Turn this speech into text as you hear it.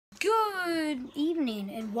Good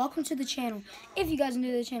evening and welcome to the channel. If you guys are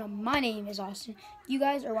new to the channel, my name is Austin. You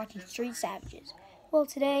guys are watching Street Savages. Well,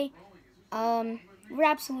 today, we're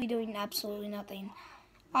absolutely doing nothing.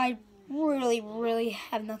 I really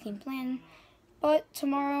have nothing planned. But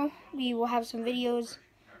tomorrow, we will have some videos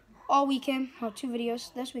all weekend. Well, 2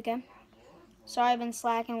 videos this weekend. Sorry I've been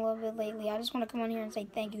slacking a little bit lately. I just want to come on here and say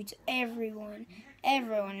thank you to everyone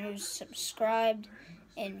who's subscribed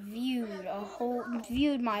and viewed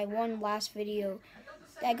my one last video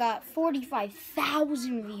that got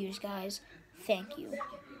 45,000 views, guys. Thank you.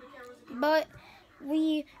 But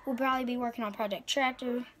we will probably be working on Project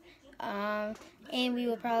Tractor, and we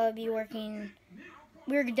will probably be working.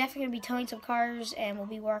 We're definitely gonna be towing some cars, and we'll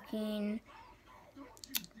be working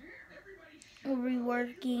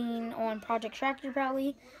on Project Tractor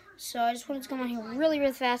probably. So I just wanted to come on here really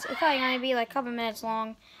fast. It's probably gonna be like a couple minutes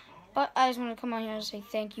long. But I just want to come on here and say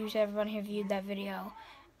thank you to everyone who viewed that video.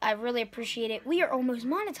 I really appreciate it. We are almost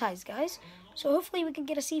monetized, guys. So hopefully we can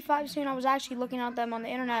get a C5 soon. I was actually looking at them on the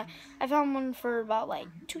internet. I found one for about like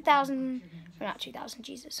 2,000, or not 2,000,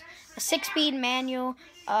 Jesus. A 6-speed manual,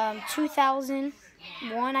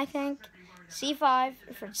 2001, I think. C5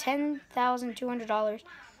 for $10,200.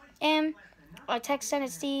 And I texted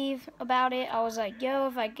Steve about it. I was like, yo,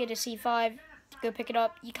 if I get a C5, go pick it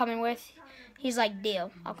up. You coming with? He's like,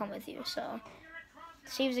 deal, I'll come with you. So,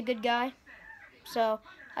 Steve's a good guy. So,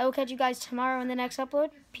 I will catch you guys tomorrow in the next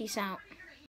upload. Peace out.